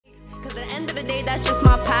the day, that's just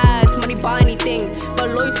my past. Money buy anything, but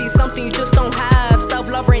loyalty is something you just don't have.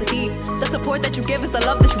 Self-love ran deep. The support that you give is the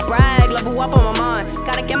love that you brag. Level up on my mind.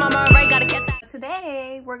 Gotta get my mind right, gotta get that.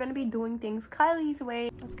 Today, we're gonna be doing things Kylie's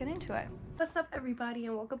way. Let's get into it. What's up, everybody,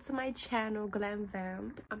 and welcome to my channel, Glam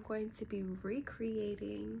Vamp. I'm going to be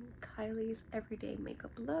recreating Kylie's everyday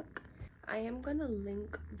makeup look. I am gonna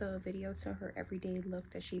link the video to her everyday look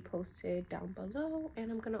that she posted down below, and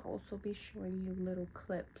I'm gonna also be showing you little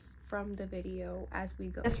clips from the video as we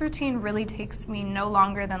go. This routine really takes me no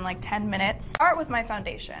longer than like 10 minutes. Start with my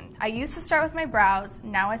foundation. I used to start with my brows,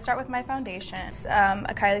 now I start with my foundation. It's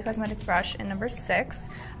a Kylie Cosmetics brush in number 6.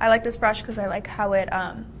 I like this brush because I like how it,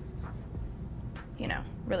 you know,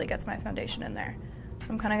 really gets my foundation in there. So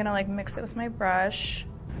I'm kind of gonna like mix it with my brush.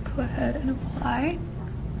 Go ahead and apply.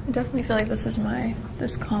 I definitely feel like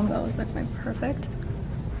this combo is like my perfect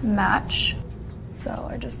match. So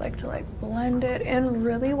I just like to like blend it in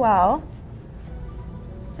really well.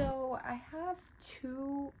 So I have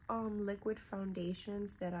two liquid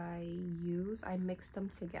foundations that I use. I mix them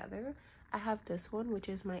together. I have this one, which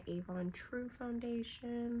is my Avon True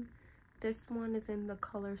foundation. This one is in the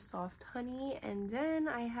color Soft Honey, and then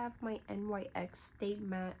I have my NYX Stay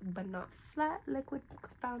Matte but Not Flat liquid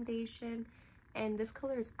foundation, and this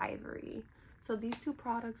color is Ivory. So these two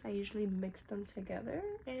products, I usually mix them together,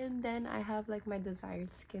 and then I have like my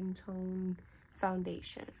desired skin tone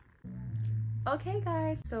foundation. Okay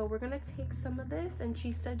guys, so we're gonna take some of this, and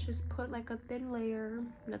she said just put like a thin layer,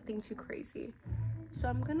 nothing too crazy. So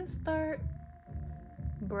I'm gonna start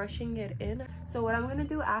brushing it in. So what I'm gonna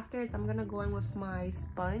do after is I'm gonna go in with my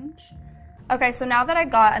sponge. Okay, so now that I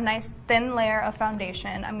got a nice thin layer of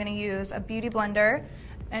foundation, I'm gonna use a beauty blender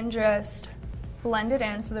and just blend it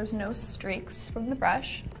in so there's no streaks from the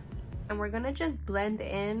brush. And we're gonna just blend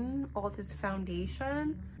in all this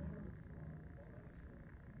foundation.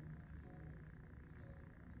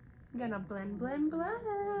 I'm gonna blend.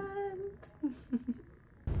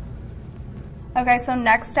 Okay, so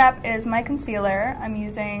next step is my concealer. I'm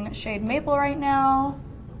using shade Maple right now.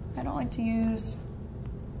 I don't like to use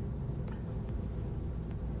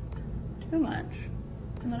too much.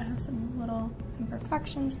 And then I have some little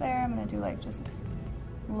imperfections there. I'm gonna do like just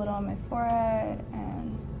a little on my forehead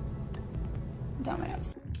and down my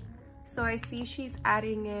nose. So I see she's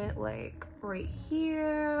adding it like right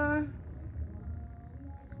here.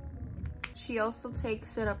 She also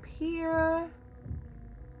takes it up here.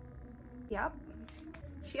 Yep.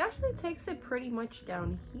 She actually takes it pretty much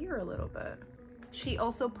down here a little bit. She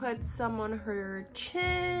also puts some on her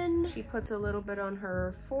chin. She puts a little bit on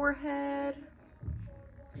her forehead,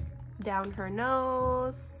 down her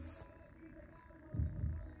nose.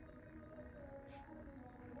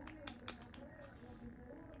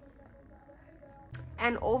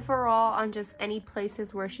 And overall on just any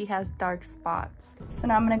places where she has dark spots. So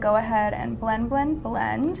now I'm gonna go ahead and blend.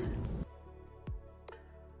 Blend.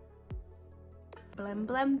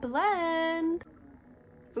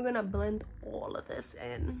 We're gonna blend all of this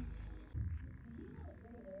in.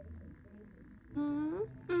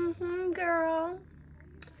 Girl.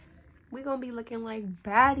 We're gonna be looking like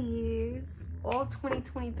baddies all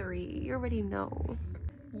 2023. You already know.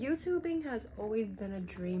 YouTubing has always been a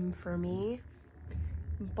dream for me,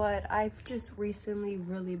 but I've just recently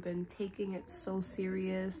really been taking it so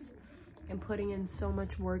serious and putting in so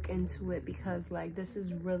much work into it, because like this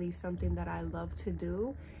is really something that I love to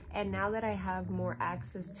do. And now that I have more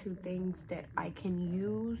access to things that I can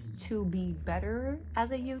use to be better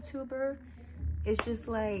as a YouTuber, it's just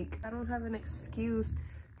like I don't have an excuse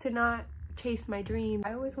to not chase my dream.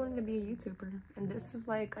 I always wanted to be a YouTuber, and this is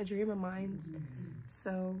like a dream of mine.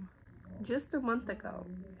 So just a month ago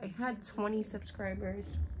I had 20 subscribers,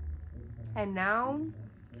 and now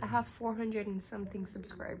I have 400 and something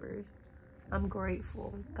subscribers. I'm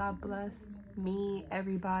grateful. God bless me,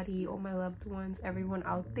 everybody, all my loved ones, everyone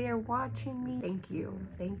out there watching me.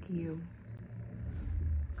 Thank you,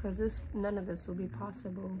 because none of this will be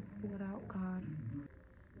possible without God.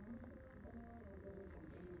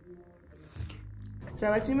 So I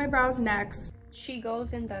like to do my brows next. She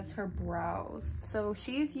goes and does her brows. So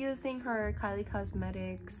she's using her Kylie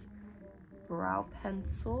Cosmetics brow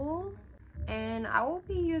pencil, and I will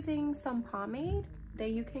be using some pomade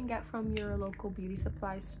that you can get from your local beauty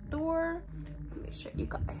supply store. Let me show you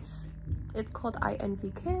guys. It's called I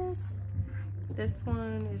Envy Kiss. This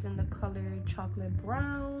one is in the color chocolate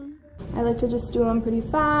brown. I like to just do them pretty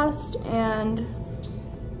fast and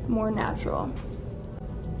more natural.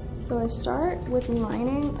 So I start with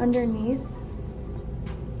lining underneath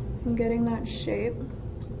and getting that shape.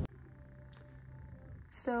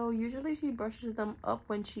 So usually she brushes them up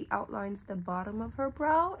when she outlines the bottom of her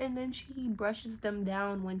brow, and then she brushes them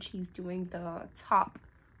down when she's doing the top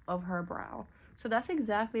of her brow. So that's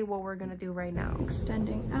exactly what we're gonna do right now.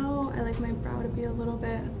 Extending out. I like my brow to be a little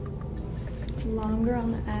bit longer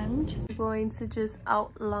on the end. I'm going to just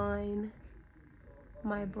outline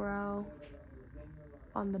my brow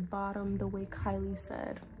on the bottom the way Kylie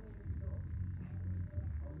said.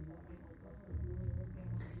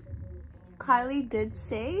 Kylie did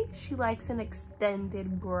say she likes an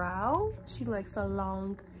extended brow. She likes a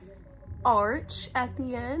long arch at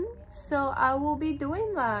the end. So I will be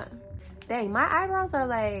doing that. Dang, my eyebrows are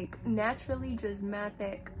like naturally just matte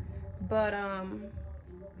thick. But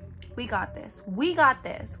we got this. We got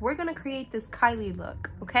this. We're gonna create this Kylie look,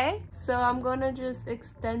 okay? So I'm gonna just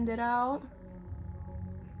extend it out.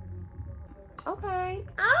 Okay.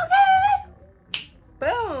 Okay.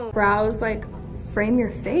 Boom. Brows like frame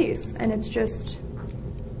your face, and it's just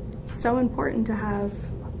so important to have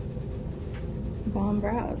bomb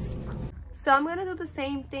brows. So I'm gonna do the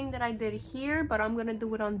same thing that I did here, but I'm gonna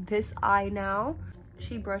do it on this eye now.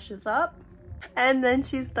 She brushes up and then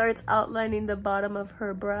she starts outlining the bottom of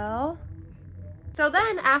her brow. So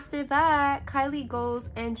then after that, Kylie goes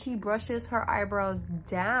and she brushes her eyebrows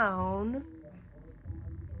down,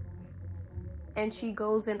 and she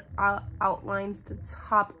goes and outlines the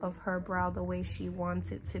top of her brow the way she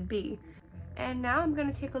wants it to be. And now I'm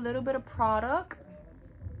gonna take a little bit of product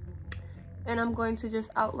and I'm going to just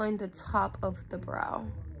outline the top of the brow.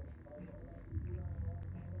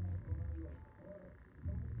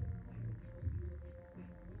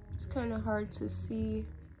 It's kind of hard to see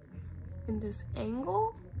in this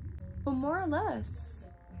angle, but more or less.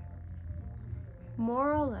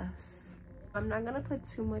 I'm not gonna put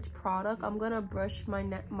too much product. I'm gonna brush my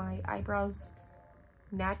eyebrows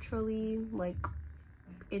naturally, like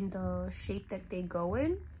in the shape that they go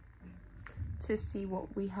in, to see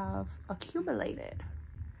what we have accumulated.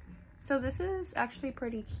 So this is actually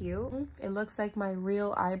pretty cute. It looks like my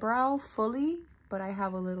real eyebrow fully, but I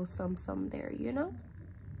have a little some there, you know?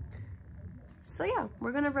 So yeah,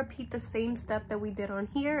 we're gonna repeat the same step that we did on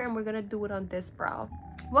here, and we're gonna do it on this brow.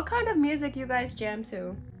 What kind of music you guys jam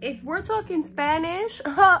to? If we're talking Spanish,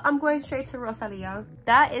 I'm going straight to Rosalia.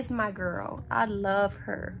 That is my girl. I love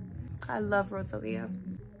her. I love Rosalia.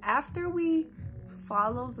 After we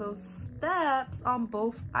follow those steps on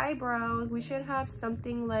both eyebrows, we should have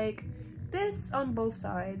something like this on both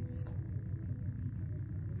sides.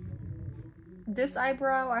 This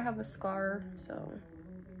eyebrow, I have a scar, so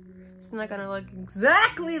it's not gonna look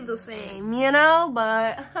exactly the same, you know,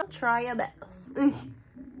 but I'll try your best.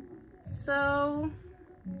 So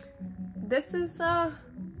this is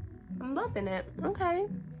I'm loving it. Okay,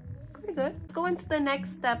 pretty good. Let's go into the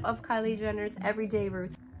next step of Kylie Jenner's everyday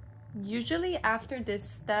routine. Usually after this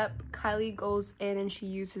step, Kylie goes in and she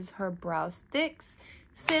uses her brow sticks.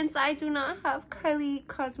 Since I do not have Kylie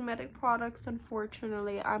cosmetic products,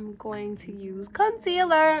 unfortunately, I'm going to use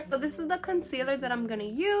concealer. So this is the concealer that I'm gonna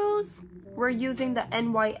use. We're using the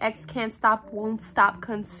NYX Can't Stop Won't Stop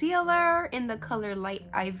concealer in the color Light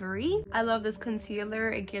Ivory. I love this concealer.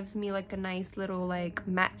 It gives me like a nice little like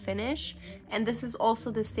matte finish. And this is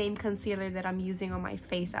also the same concealer that I'm using on my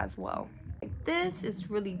face as well. Like this is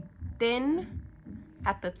really thin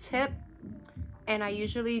at the tip, and I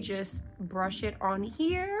usually just brush it on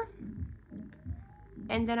here,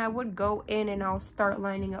 and then I would go in and I'll start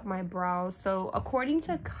lining up my brows. So according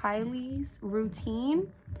to Kylie's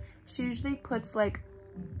routine, she usually puts like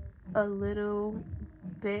a little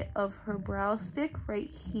bit of her brow stick right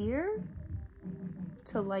here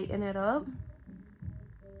to lighten it up.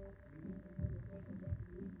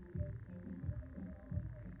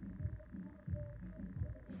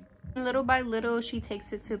 Little by little, she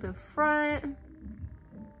takes it to the front.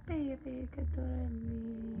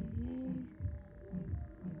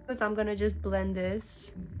 Because I'm gonna just blend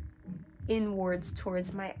this inwards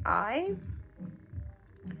towards my eye,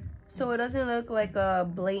 so it doesn't look like a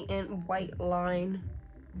blatant white line,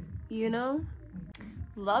 you know?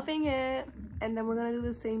 Loving it. And then we're gonna do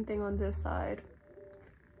the same thing on this side.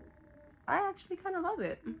 I actually kind of love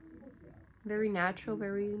it. Very natural,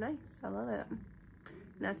 very nice. I love it.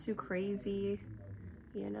 Not too crazy,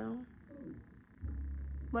 you know?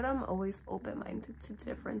 But I'm always open-minded to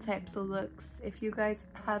different types of looks. If you guys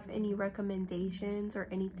have any recommendations or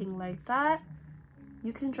anything like that,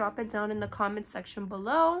 you can drop it down in the comment section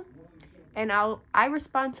below. And I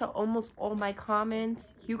respond to almost all my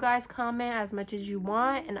comments. You guys comment as much as you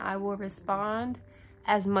want, and I will respond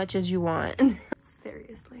as much as you want.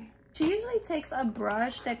 Seriously. She usually takes a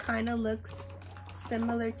brush that kind of looks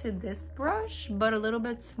similar to this brush, but a little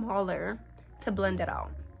bit smaller to blend it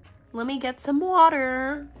out. Let me get some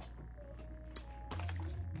water.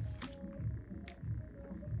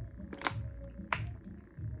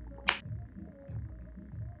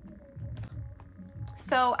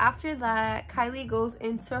 So after that, Kylie goes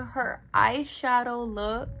into her eyeshadow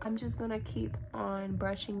look. I'm just gonna keep on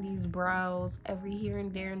brushing these brows every here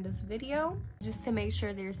and there in this video, just to make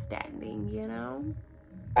sure they're standing, you know?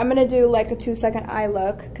 I'm gonna do like a 2-second eye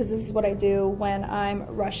look because this is what I do when I'm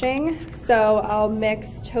rushing. So I'll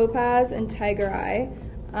mix Topaz and Tiger Eye.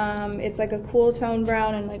 It's like a cool tone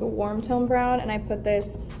brown and like a warm tone brown, and I put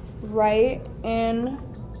this right in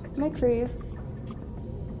my crease.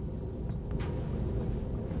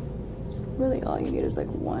 Really all you need is like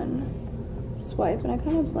one swipe, and I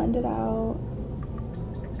kind of blend it out.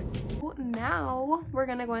 Now we're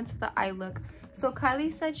gonna go into the eye look. So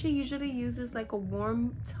Kylie said she usually uses like a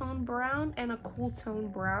warm tone brown and a cool tone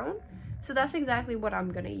brown, so that's exactly what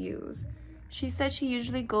I'm gonna use. She said she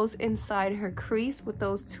usually goes inside her crease with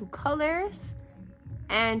those two colors,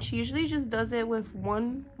 and she usually just does it with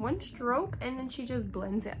one stroke, and then she just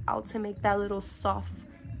blends it out to make that little soft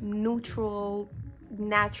neutral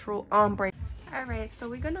natural ombre. All right, so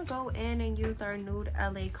we're gonna go in and use our Nude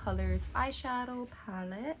LA Colors eyeshadow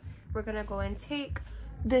palette. We're gonna go and take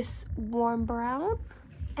this warm brown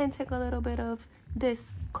and take a little bit of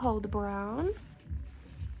this cold brown,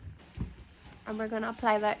 and we're gonna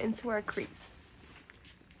apply that into our crease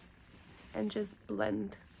and just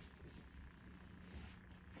blend.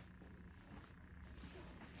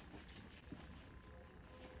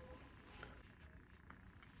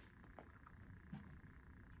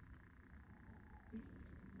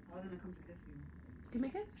 Give me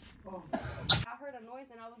a kiss. Oh. I heard a noise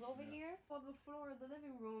and I was over here on the floor of the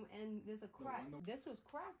living room and there's a crack. This was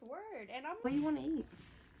cracked word, and I'm. What do you want to eat?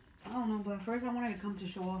 I don't know, but first I wanted to come to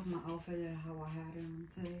show off my outfit and how I had it on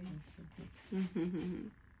today.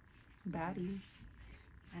 Baddie.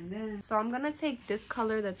 And then. So I'm gonna take this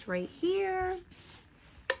color that's right here.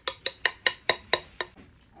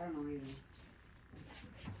 I don't know either.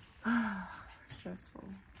 Stressful.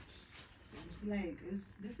 It's like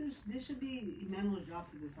this should be Emmanuel's job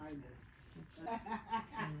to decide this.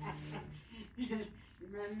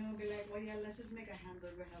 Emmanuel will be like, well, yeah, let's just make a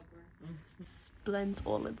hamburger helper. Blends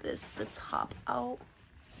all of this, the top out.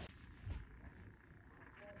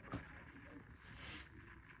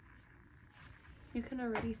 You can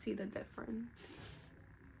already see the difference.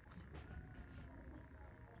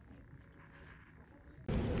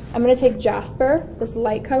 I'm gonna take Jasper, this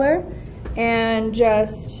light color, and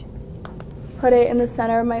just put it in the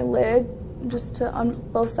center of my lid, just to on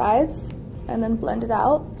both sides, and then blend it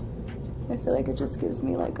out. I feel like it just gives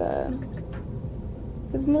me like a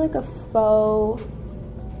faux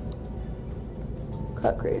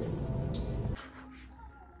cut crease.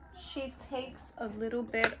 She takes a little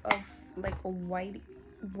bit of like a white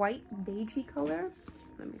beigey color.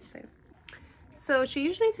 Let me see. So she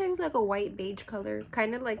usually takes like a white beige color,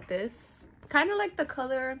 kind of like this, kind of like the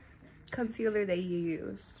color concealer that you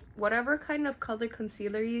use. Whatever kind of color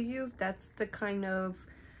concealer you use, that's the kind of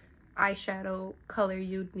eyeshadow color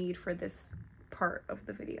you'd need for this part of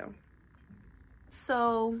the video.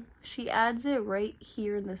 So she adds it right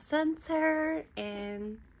here in the center,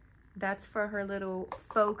 and that's for her little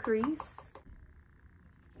faux crease.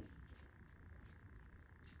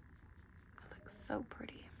 It looks so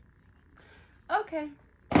pretty. Okay,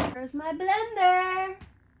 here's my blender.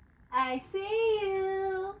 I see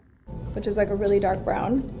you. Which is like a really dark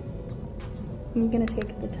brown. I'm gonna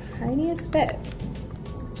take the tiniest bit.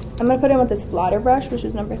 I'm gonna put in with this flatter brush, which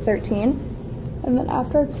is number 13. And then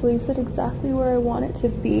after I place it exactly where I want it to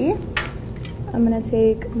be, I'm gonna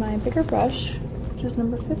take my bigger brush, which is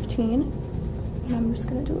number 15, and I'm just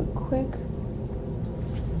gonna do a quick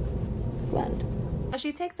blend.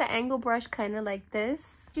 She takes an angle brush kind of like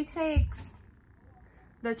this. She takes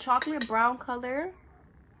the chocolate brown color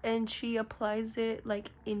and she applies it like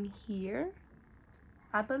in here.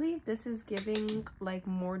 I believe this is giving like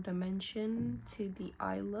more dimension to the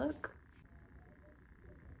eye look.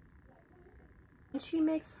 And she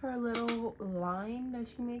makes her little line that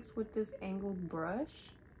she makes with this angled brush.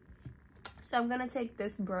 So I'm gonna take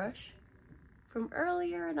this brush from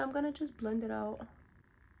earlier and I'm gonna just blend it out.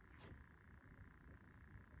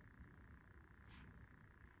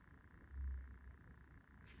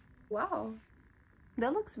 Wow,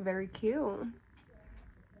 that looks very cute.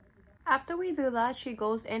 After we do that, she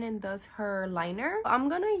goes in and does her liner. I'm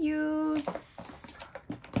gonna use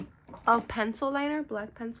a pencil liner,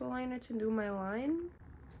 black pencil liner, to do my line.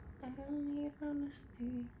 I don't need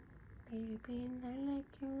honesty, baby, not like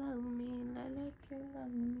you love me, not like you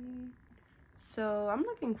love me. So I'm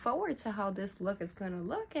looking forward to how this look is gonna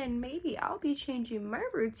look, and maybe I'll be changing my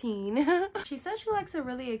routine. She says she likes a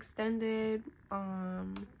really extended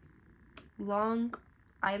long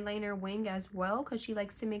eyeliner wing as well, because she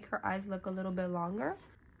likes to make her eyes look a little bit longer.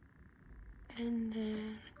 And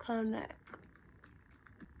then connect.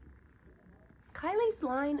 Kylie's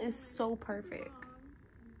line is so perfect.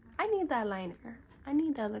 I need that liner. I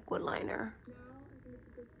need that liquid liner.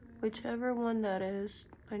 Whichever one that is,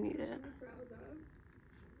 I need it.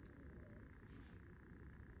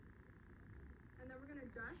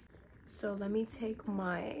 So let me take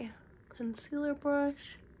my concealer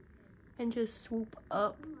brush and just swoop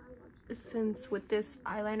up, since with this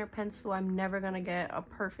eyeliner pencil I'm never gonna get a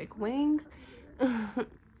perfect wing.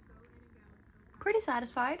 Pretty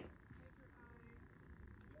satisfied.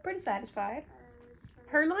 Pretty satisfied.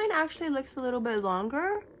 Her line actually looks a little bit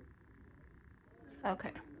longer.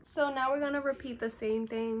 Okay, so now we're gonna repeat the same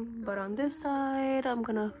thing, but on this side I'm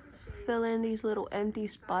gonna fill in these little empty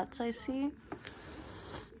spots I see.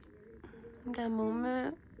 That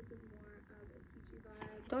moment.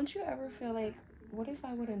 Don't you ever feel like, what if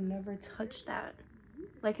I would have never touched that?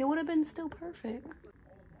 Like, it would have been still perfect.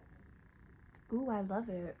 Ooh, I love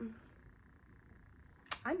it.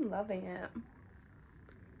 I'm loving it.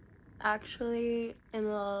 Actually in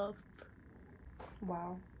love.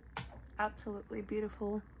 Wow. Absolutely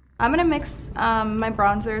beautiful. I'm gonna mix my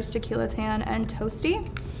bronzers, Tequila Tan and Toasty.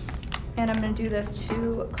 And I'm gonna do this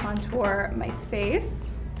to contour my face.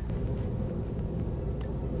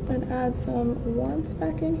 And add some warmth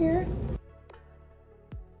back in here.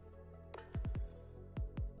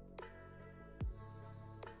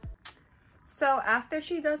 So after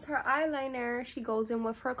she does her eyeliner, she goes in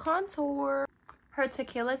with her contour. Her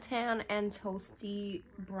Tequila Tan and Toasty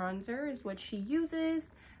bronzer is what she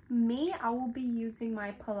uses. Me, I will be using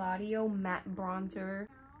my Palladio matte bronzer.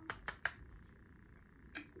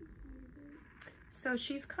 So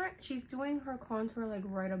she's doing her contour like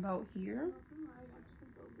right about here.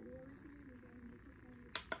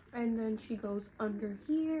 And then she goes under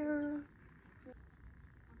here.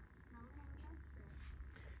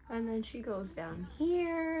 And then she goes down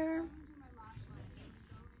here.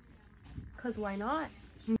 Because why not?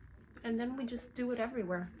 And then we just do it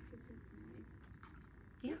everywhere.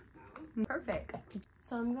 Yeah, perfect.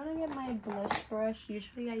 So I'm gonna get my blush brush.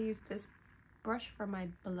 Usually I use this brush for my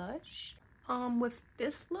blush. With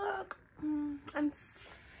this look, I'm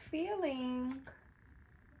feeling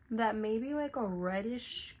that maybe like a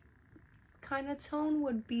reddish kind of tone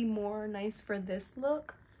would be more nice for this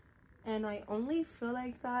look. And I only feel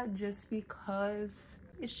like that just because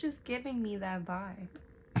it's just giving me that vibe.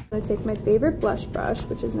 I'm gonna take my favorite blush brush,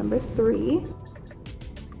 which is number 3.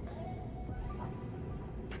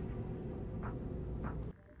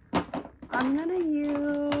 I'm gonna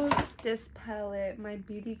use this palette, my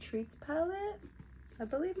Beauty Treats palette. I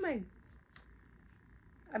believe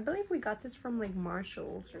we got this from like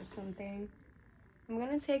Marshall's or something. I'm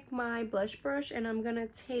gonna take my blush brush and I'm gonna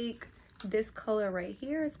take this color right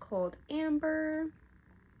here. It's called Amber.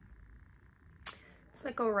 It's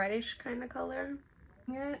like a reddish kind of color.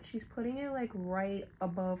 Yeah, she's putting it like right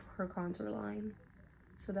above her contour line.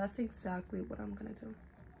 So that's exactly what I'm gonna do.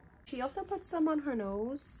 She also put some on her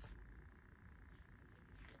nose.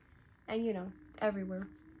 And you know, everywhere.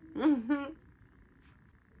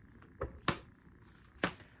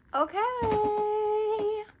 Okay.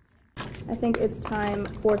 I think it's time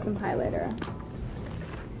for some highlighter.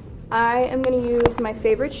 I am gonna use my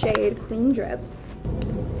favorite shade, Clean Drip.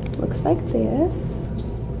 Looks like this.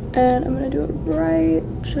 And I'm gonna do it right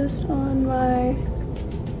just on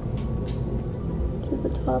to the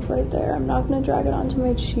top right there. I'm not gonna drag it onto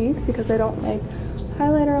my cheek because I don't like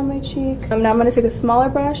highlighter on my cheek. Now I'm gonna take a smaller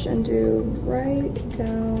brush and do right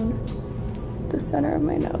down the center of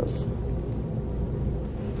my nose.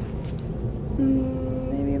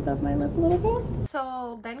 Maybe above my lip a little bit.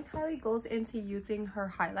 So then Kylie goes into using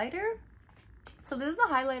her highlighter. So this is a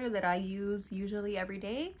highlighter that I use usually every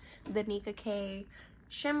day. The Nika K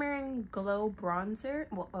Shimmer and Glow Bronzer.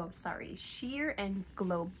 Well, oh, sorry. Sheer and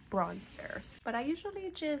Glow Bronzer. But I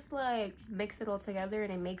usually just like mix it all together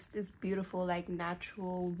and it makes this beautiful like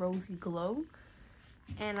natural rosy glow.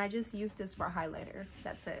 And I just use this for highlighter.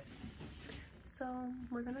 That's it. So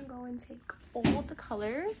we're gonna go and take all the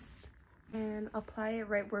colors and apply it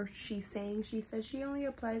right where she's saying. She says she only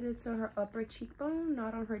applies it to her upper cheekbone,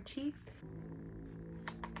 not on her cheek.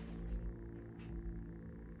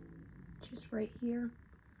 Just right here.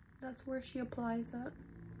 That's where she applies it.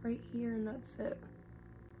 Right here, and that's it.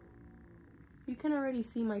 You can already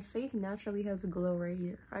see my face naturally has a glow right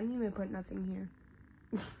here. I didn't even put nothing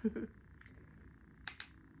here.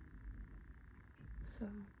 So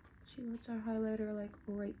she puts her highlighter like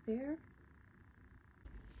right there.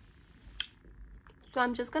 So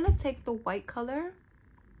I'm just gonna take the white color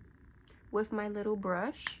with my little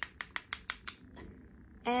brush,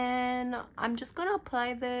 and I'm just gonna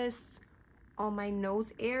apply this on my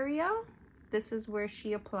nose area. This is where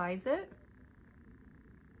she applies it,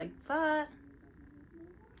 like that.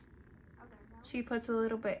 She puts a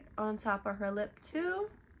little bit on top of her lip too.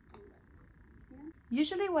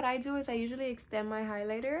 Usually what I do is I usually extend my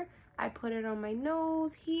highlighter. I put it on my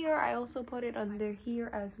nose here. I also put it under here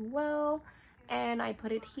as well. And I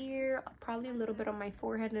put it here, probably a little bit on my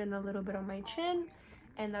forehead and a little bit on my chin.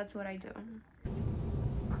 And that's what I do.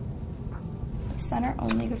 Center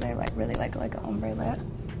only because I really like an ombre lip.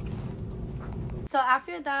 So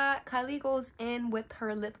after that, Kylie goes in with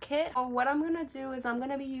her lip kit. So what I'm gonna do is I'm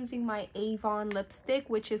gonna be using my Avon lipstick,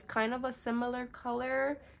 which is kind of a similar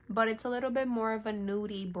color, but it's a little bit more of a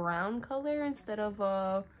nudie brown color instead of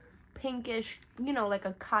a pinkish, you know, like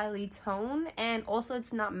a Kylie tone. And also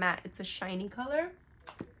it's not matte, it's a shiny color.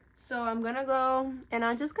 So I'm gonna go and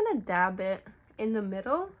I'm just gonna dab it in the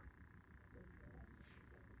middle.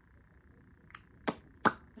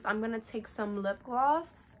 So I'm gonna take some lip gloss.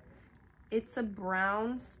 It's a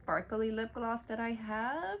brown sparkly lip gloss that I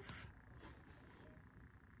have,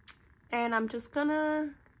 and I'm just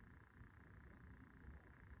gonna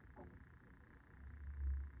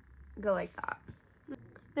go like that.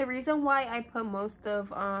 The reason why I put most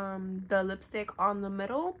of the lipstick on the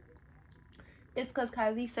middle is because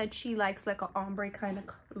Kylie said she likes like an ombre kind of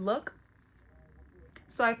look.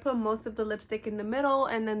 So I put most of the lipstick in the middle,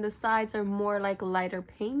 and then the sides are more like lighter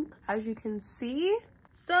pink, as you can see.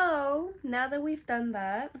 So now that we've done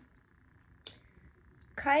that,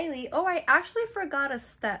 Kylie, oh, I actually forgot a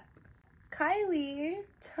step. Kylie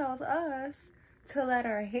tells us to let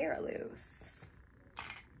our hair loose.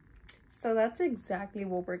 So that's exactly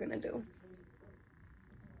what we're gonna do.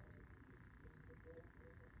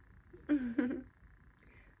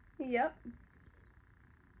 Yep.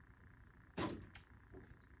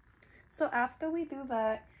 So after we do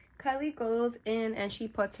that, Kylie goes in and she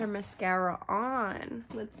puts her mascara on.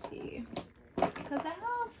 Let's see. Because I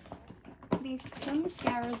have these two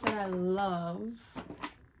mascaras that I love.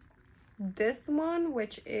 This one,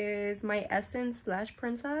 which is my Essence Lash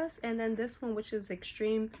Princess. And then this one, which is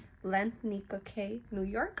Extreme Length Nika K New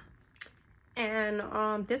York. And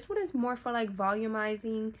this one is more for like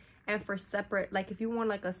volumizing and for separate, like if you want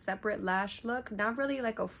like a separate lash look. Not really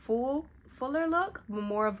like a fuller look, but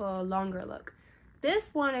more of a longer look.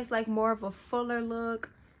 This one is like more of a fuller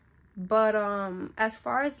look, but as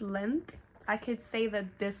far as length, I could say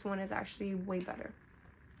that this one is actually way better.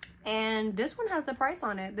 And this one has the price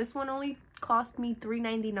on it. This one only cost me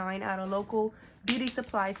 $3.99 at a local beauty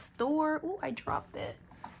supply store. Ooh, I dropped it.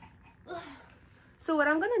 So what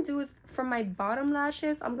I'm gonna do is for my bottom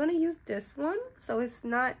lashes, I'm gonna use this one. So it's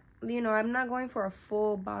not, you know, I'm not going for a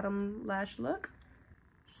full bottom lash look.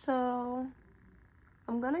 So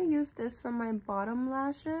I'm gonna use this for my bottom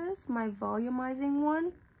lashes, my volumizing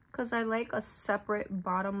one, because I like a separate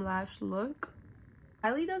bottom lash look.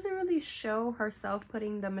 Kylie doesn't really show herself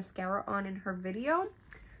putting the mascara on in her video,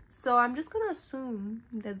 so I'm just gonna assume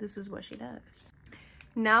that this is what she does.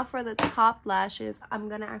 Now for the top lashes, I'm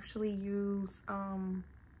gonna actually use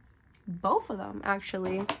both of them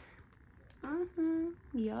actually.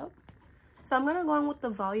 Yep. So I'm gonna go in with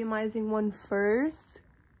the volumizing one first,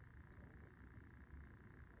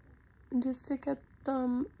 just to get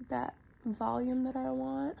that volume that I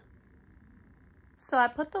want. So I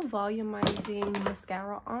put the volumizing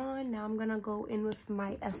mascara on. Now I'm gonna go in with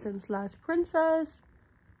my Essence Lash Princess,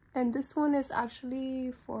 and this one is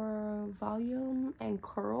actually for volume and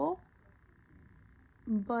curl,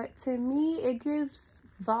 but to me it gives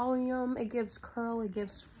volume, it gives curl, it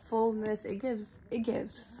gives fullness, it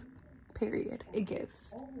gives period, it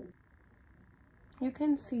gives. You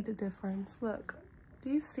can see the difference. Look, do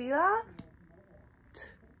you see that?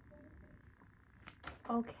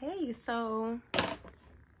 Okay, so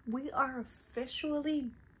we are officially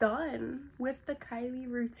done with the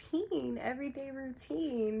Kylie routine, everyday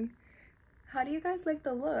routine. How do you guys like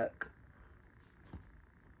the look?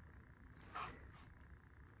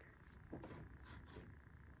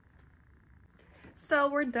 So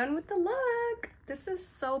we're done with the look. This is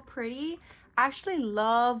so pretty. I actually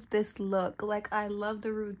love this look. Like, I love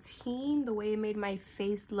the routine, the way it made my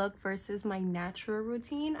face look versus my natural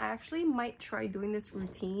routine. I actually might try doing this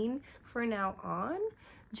routine for now on,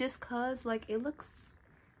 just cause like it looks,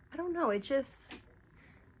 I don't know, it just,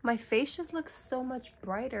 my face just looks so much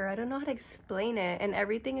brighter. I don't know how to explain it, and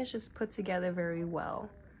everything is just put together very well.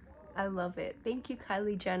 I love it. Thank you,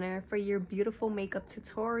 Kylie Jenner, for your beautiful makeup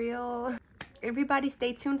tutorial. Everybody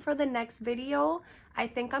stay tuned for the next video. I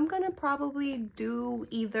think I'm gonna probably do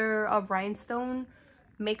either a rhinestone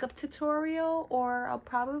makeup tutorial, or I'll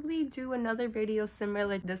probably do another video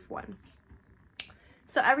similar to this one.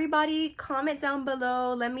 So everybody, comment down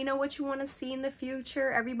below. Let me know what you want to see in the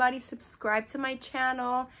future. Everybody subscribe to my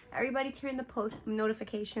channel. Everybody turn the post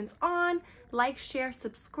notifications on. Like, share,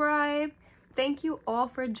 subscribe. Thank you all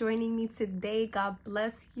for joining me today. God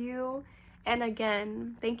bless you. And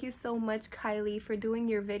again, thank you so much, Kylie, for doing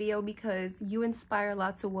your video, because you inspire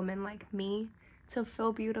lots of women like me to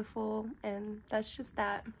feel beautiful. And that's just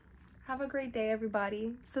that. Have a great day,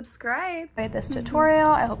 everybody. Subscribe. This tutorial,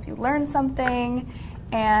 I hope you learned something,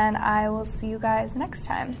 and I will see you guys next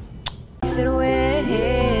time. Fade away,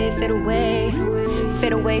 fade away,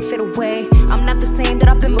 fade away, fade away. I'm not the same that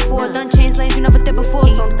I've been before. Done changed lanes you never did before,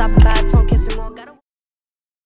 so I'm stopping by talking.